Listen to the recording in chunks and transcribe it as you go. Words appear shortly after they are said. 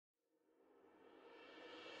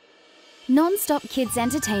Non-Stop Kids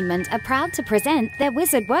Entertainment are proud to present their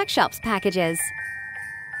Wizard Workshops packages.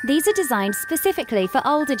 These are designed specifically for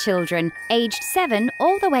older children, aged 7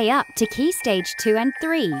 all the way up to Key Stage 2 and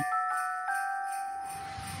 3.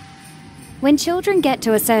 When children get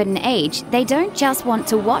to a certain age, they don't just want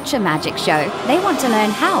to watch a magic show, they want to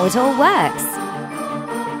learn how it all works.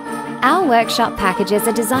 Our workshop packages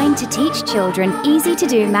are designed to teach children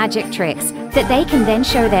easy-to-do magic tricks that they can then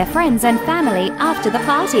show their friends and family after the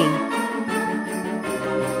party.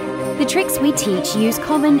 The tricks we teach use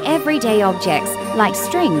common everyday objects like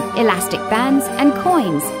string, elastic bands and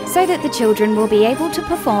coins so that the children will be able to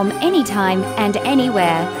perform anytime and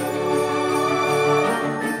anywhere.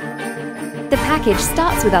 The package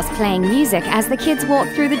starts with us playing music as the kids walk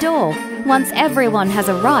through the door. Once everyone has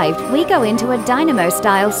arrived, we go into a Dynamo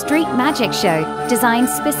Style street magic show designed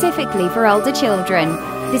specifically for older children.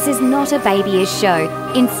 This is not a babyish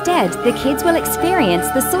show. Instead, the kids will experience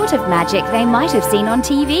the sort of magic they might have seen on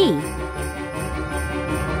TV.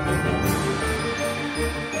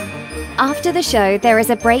 After the show, there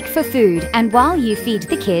is a break for food, and while you feed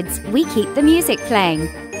the kids, we keep the music playing.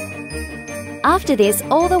 After this,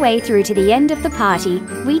 all the way through to the end of the party,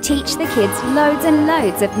 we teach the kids loads and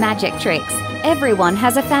loads of magic tricks. Everyone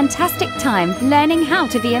has a fantastic time learning how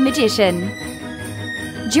to be a magician.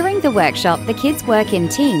 During the workshop, the kids work in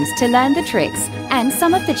teams to learn the tricks, and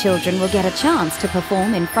some of the children will get a chance to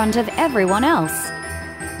perform in front of everyone else.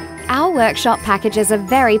 Our workshop packages are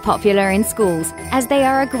very popular in schools as they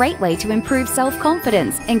are a great way to improve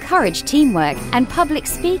self-confidence, encourage teamwork and public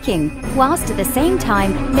speaking, whilst at the same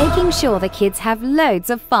time making sure the kids have loads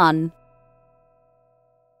of fun.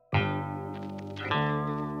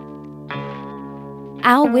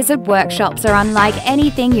 Our Wizard Workshops are unlike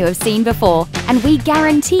anything you have seen before, and we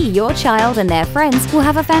guarantee your child and their friends will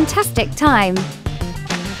have a fantastic time.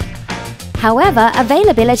 However,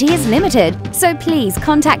 availability is limited, so please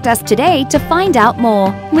contact us today to find out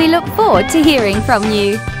more. We look forward to hearing from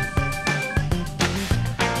you.